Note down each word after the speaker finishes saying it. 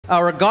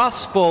Our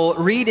gospel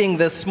reading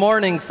this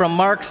morning from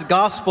Mark's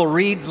gospel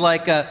reads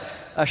like a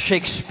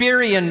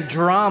Shakespearean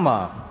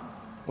drama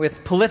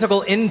with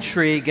political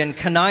intrigue and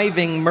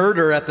conniving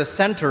murder at the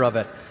center of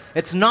it.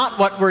 It's not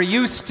what we're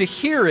used to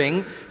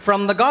hearing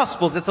from the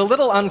Gospels. It's a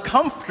little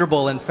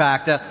uncomfortable, in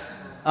fact.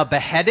 A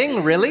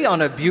beheading, really, on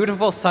a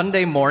beautiful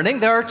Sunday morning?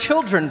 There are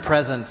children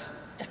present.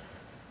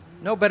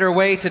 No better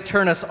way to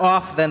turn us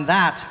off than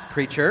that,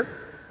 preacher.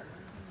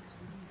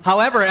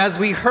 However, as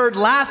we heard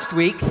last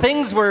week,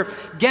 things were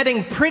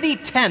getting pretty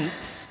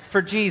tense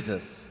for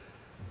Jesus.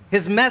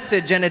 His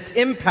message and its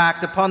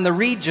impact upon the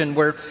region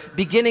were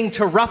beginning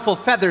to ruffle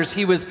feathers.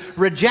 He was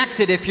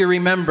rejected, if you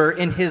remember,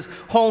 in his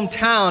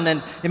hometown.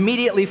 And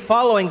immediately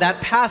following that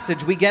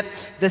passage, we get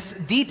this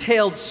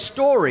detailed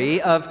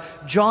story of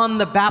John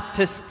the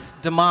Baptist's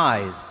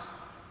demise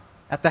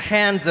at the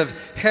hands of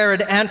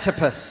Herod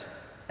Antipas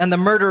and the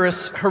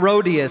murderous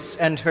Herodias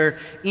and her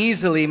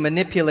easily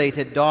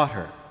manipulated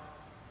daughter.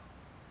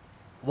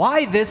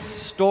 Why this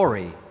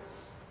story?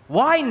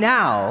 Why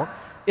now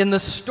in the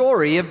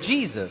story of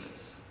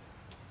Jesus?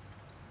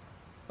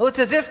 Well, it's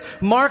as if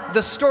Mark,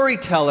 the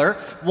storyteller,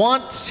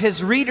 wants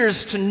his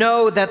readers to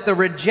know that the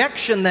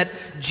rejection that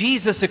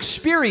Jesus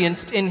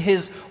experienced in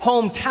his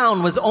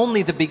hometown was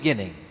only the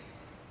beginning.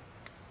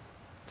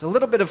 It's a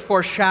little bit of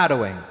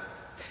foreshadowing.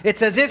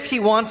 It's as if he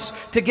wants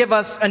to give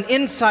us an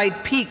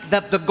inside peek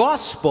that the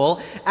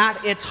gospel,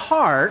 at its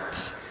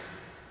heart,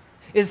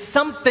 is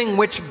something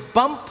which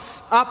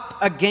bumps up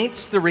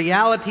against the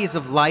realities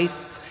of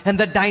life and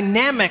the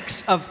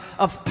dynamics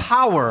of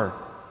power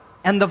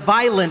and the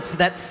violence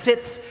that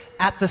sits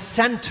at the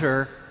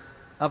center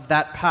of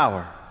that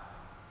power.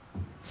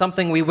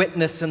 Something we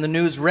witness in the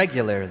news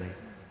regularly,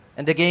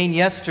 and again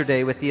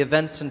yesterday with the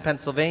events in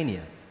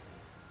Pennsylvania.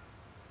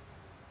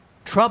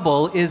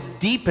 Trouble is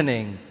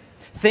deepening.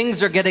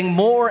 Things are getting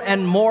more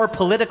and more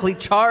politically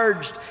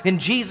charged in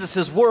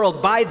Jesus'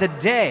 world by the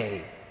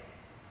day.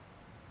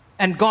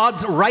 And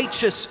God's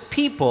righteous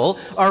people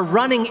are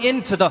running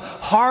into the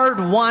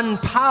hard-won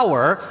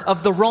power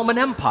of the Roman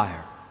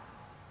Empire.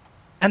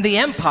 And the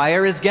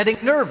empire is getting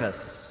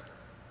nervous.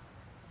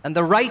 And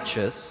the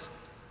righteous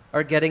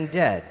are getting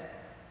dead.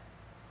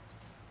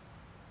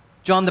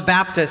 John the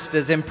Baptist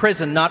is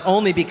imprisoned not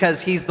only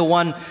because he's the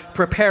one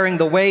preparing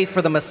the way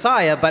for the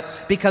Messiah, but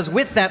because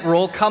with that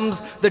role comes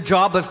the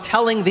job of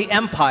telling the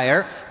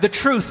empire the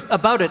truth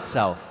about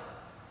itself.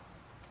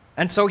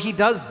 And so he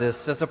does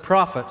this as a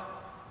prophet.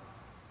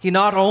 He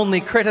not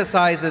only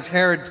criticizes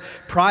Herod's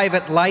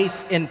private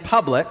life in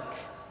public,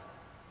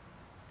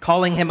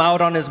 calling him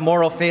out on his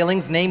moral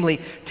failings, namely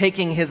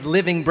taking his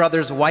living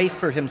brother's wife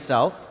for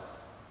himself.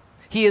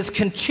 He is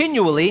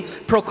continually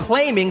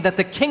proclaiming that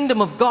the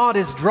kingdom of God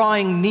is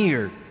drawing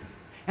near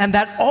and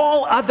that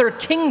all other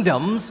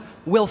kingdoms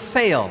will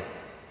fail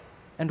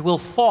and will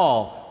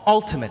fall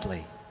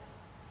ultimately.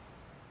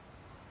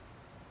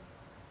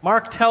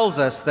 Mark tells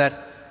us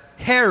that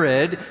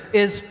Herod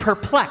is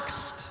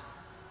perplexed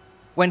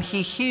when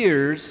he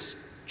hears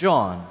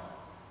John.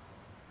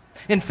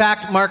 In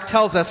fact, Mark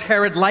tells us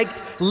Herod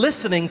liked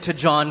listening to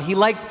John. He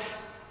liked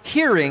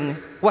hearing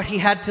what he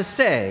had to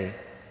say.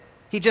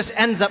 He just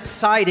ends up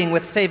siding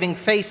with saving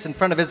face in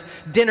front of his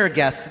dinner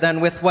guests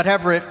than with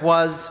whatever it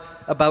was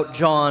about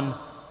John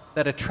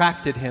that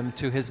attracted him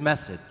to his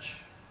message.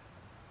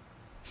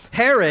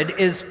 Herod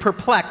is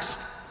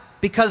perplexed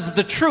because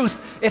the truth,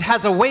 it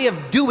has a way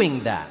of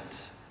doing that.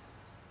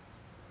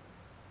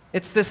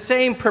 It's the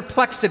same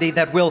perplexity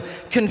that will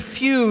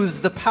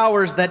confuse the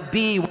powers that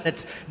be when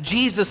it's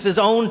Jesus'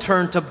 own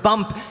turn to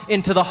bump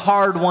into the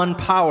hard-won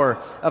power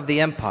of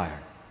the empire.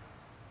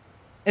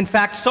 In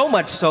fact, so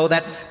much so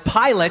that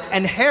Pilate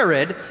and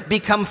Herod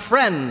become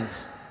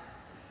friends,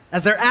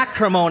 as their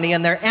acrimony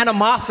and their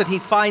animosity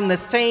find the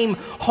same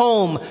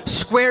home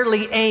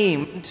squarely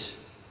aimed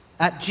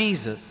at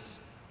Jesus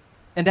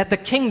and at the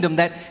kingdom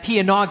that he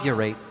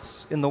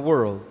inaugurates in the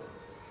world.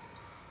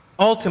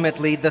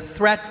 Ultimately, the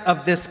threat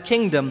of this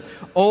kingdom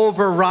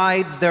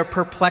overrides their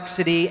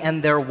perplexity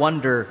and their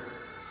wonder,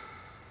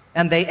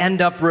 and they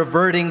end up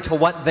reverting to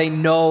what they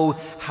know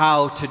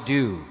how to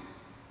do,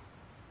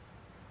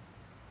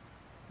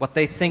 what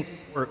they think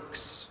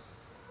works.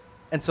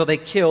 And so they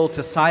kill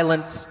to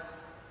silence,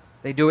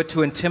 they do it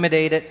to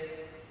intimidate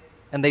it,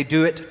 and they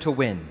do it to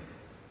win.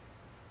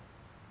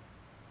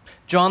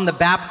 John the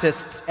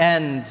Baptist's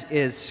end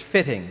is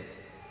fitting,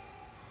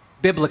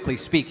 biblically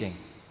speaking,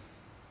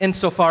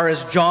 insofar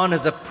as John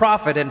is a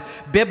prophet, and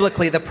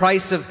biblically the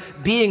price of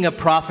being a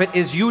prophet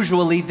is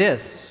usually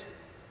this.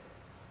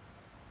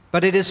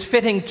 But it is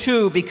fitting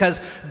too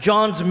because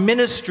John's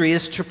ministry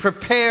is to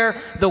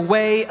prepare the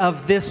way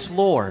of this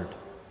Lord,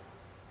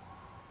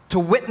 to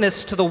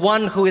witness to the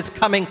one who is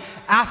coming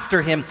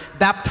after him,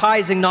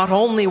 baptizing not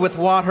only with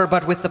water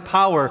but with the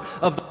power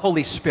of the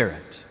Holy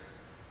Spirit.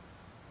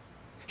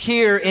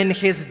 Here in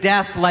his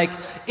death, like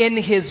in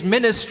his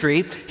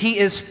ministry, he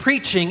is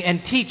preaching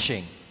and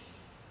teaching.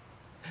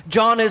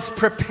 John is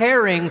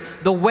preparing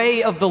the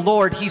way of the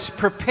Lord. He's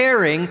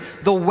preparing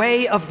the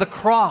way of the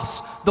cross,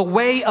 the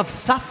way of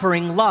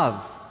suffering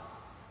love.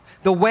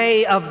 the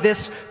way of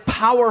this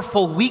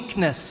powerful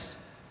weakness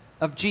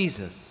of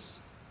Jesus.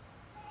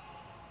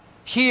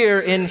 Here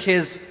in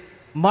his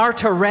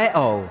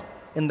martyreo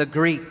in the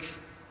Greek,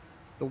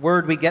 the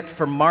word we get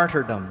for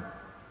martyrdom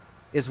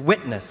is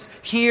witness.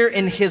 Here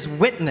in his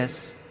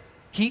witness,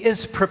 he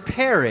is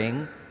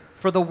preparing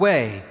for the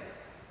way,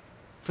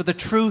 for the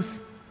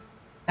truth,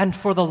 and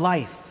for the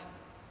life.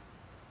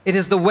 It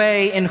is the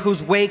way in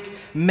whose wake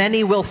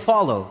many will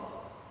follow,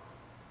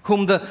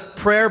 whom the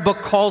prayer book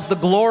calls the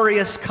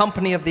glorious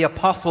company of the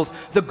apostles,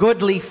 the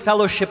goodly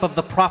fellowship of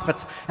the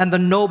prophets, and the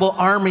noble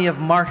army of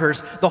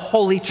martyrs, the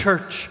holy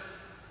church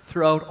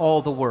throughout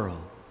all the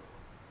world,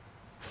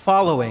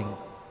 following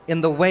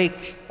in the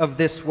wake of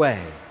this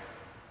way.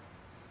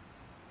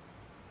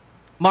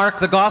 Mark,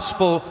 the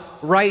gospel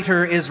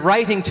writer, is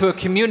writing to a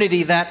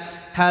community that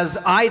has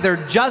either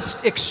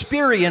just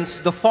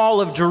experienced the fall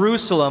of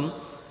Jerusalem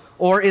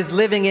or is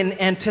living in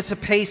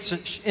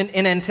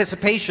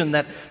anticipation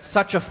that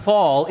such a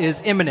fall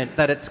is imminent,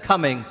 that it's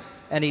coming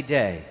any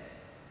day.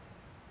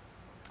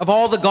 Of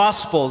all the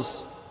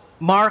Gospels,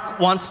 Mark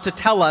wants to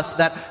tell us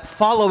that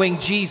following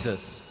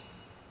Jesus,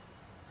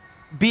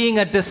 being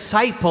a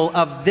disciple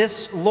of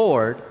this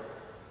Lord,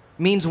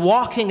 means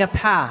walking a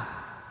path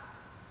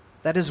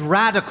that is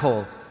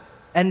radical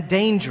and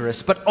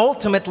dangerous, but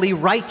ultimately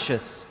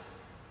righteous,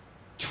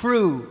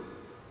 true,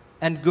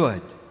 and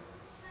good.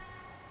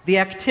 The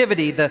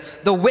activity, the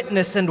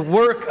witness and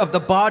work of the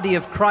body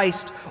of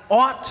Christ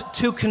ought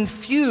to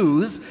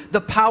confuse the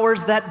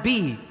powers that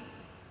be,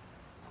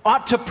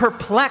 ought to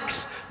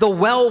perplex the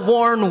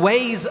well-worn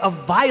ways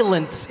of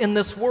violence in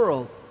this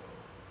world,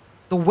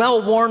 the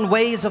well-worn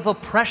ways of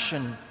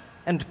oppression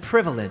and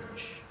privilege.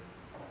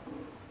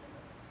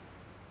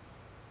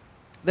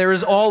 There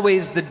is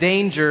always the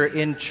danger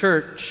in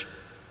church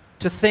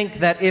to think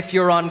that if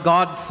you're on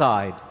God's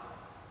side,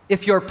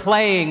 if you're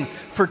playing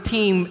for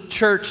Team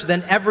Church,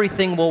 then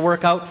everything will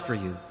work out for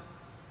you.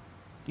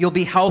 You'll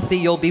be healthy,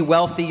 you'll be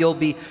wealthy, you'll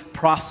be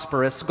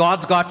prosperous.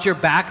 God's got your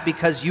back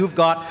because you've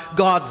got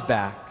God's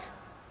back.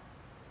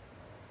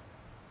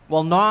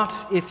 Well,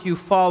 not if you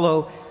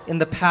follow in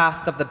the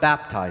path of the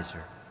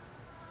baptizer.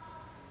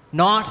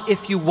 Not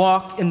if you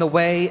walk in the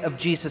way of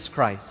Jesus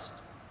Christ.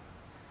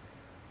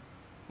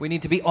 We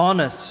need to be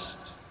honest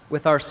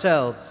with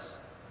ourselves,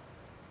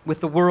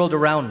 with the world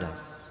around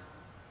us.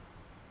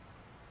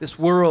 This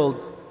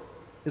world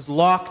is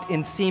locked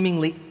in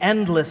seemingly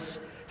endless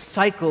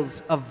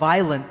cycles of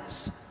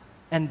violence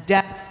and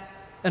death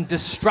and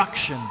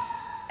destruction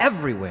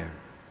everywhere.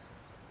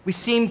 We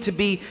seem to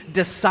be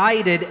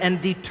decided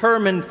and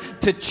determined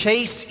to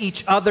chase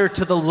each other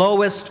to the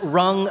lowest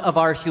rung of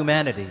our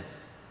humanity,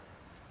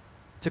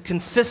 to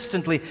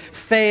consistently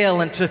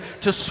fail and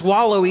to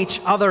swallow each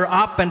other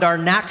up and our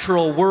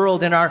natural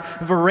world in our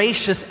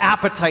voracious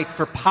appetite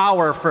for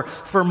power,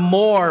 for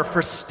more,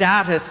 for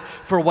status,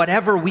 for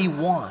whatever we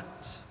want.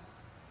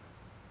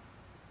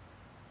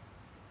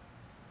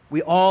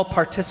 We all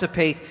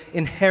participate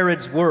in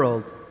Herod's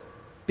world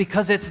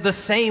because it's the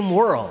same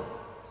world.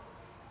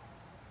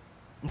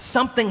 And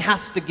something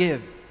has to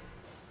give.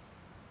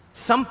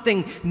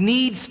 Something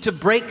needs to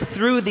break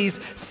through these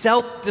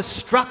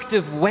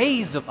self-destructive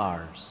ways of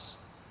ours.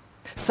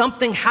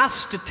 Something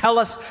has to tell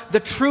us the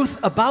truth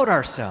about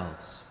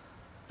ourselves,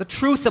 the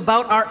truth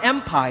about our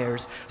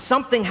empires.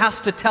 Something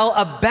has to tell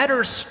a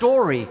better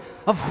story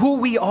of who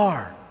we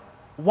are,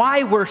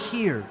 why we're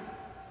here,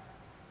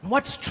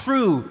 what's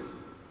true,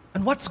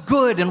 and what's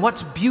good, and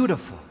what's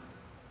beautiful.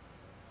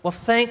 Well,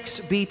 thanks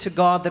be to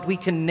God that we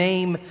can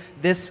name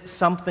this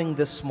something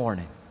this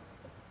morning.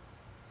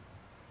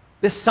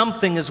 This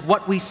something is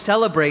what we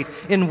celebrate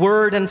in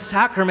word and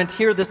sacrament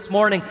here this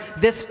morning.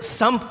 This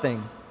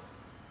something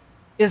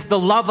is the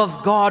love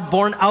of God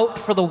born out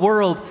for the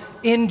world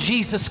in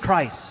Jesus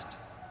Christ.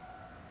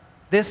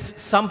 This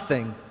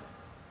something,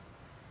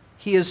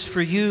 He is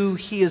for you,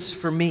 He is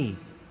for me.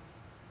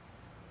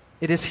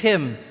 It is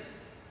Him,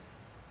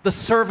 the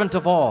servant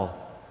of all,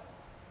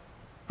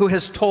 who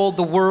has told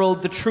the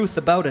world the truth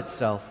about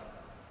itself,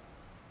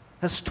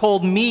 has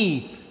told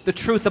me the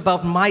truth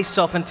about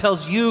myself, and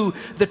tells you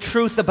the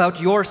truth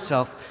about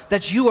yourself,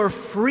 that you are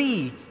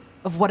free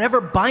of whatever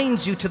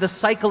binds you to the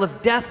cycle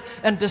of death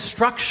and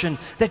destruction,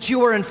 that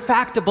you are in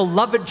fact a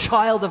beloved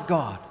child of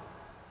God,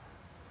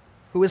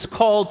 who is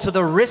called to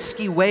the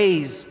risky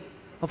ways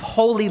of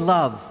holy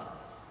love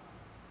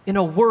in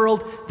a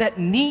world that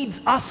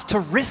needs us to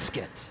risk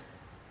it.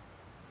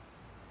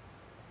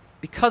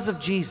 Because of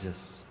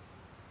Jesus,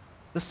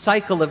 the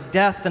cycle of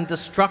death and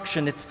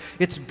destruction,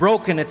 it's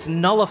broken, it's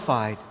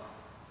nullified.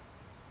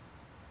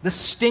 The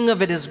sting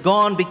of it is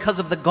gone because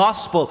of the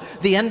gospel.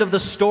 The end of the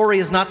story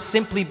is not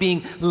simply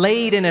being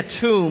laid in a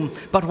tomb,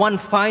 but one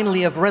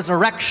finally of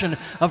resurrection,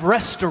 of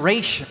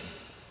restoration,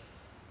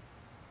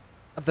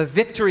 of the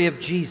victory of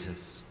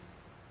Jesus,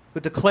 who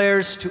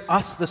declares to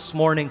us this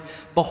morning,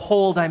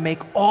 "Behold, I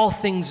make all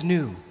things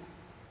new."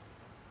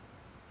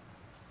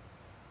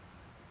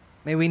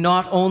 May we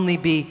not only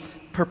be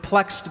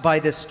perplexed by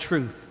this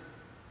truth,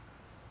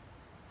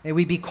 may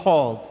we be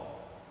called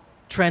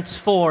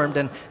transformed,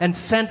 and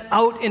sent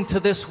out into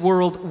this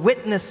world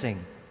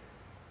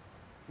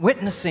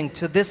witnessing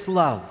to this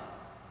love,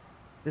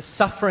 this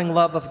suffering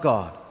love of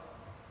God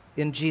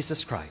in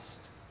Jesus Christ.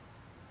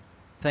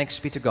 Thanks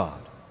be to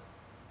God.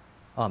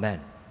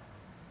 Amen.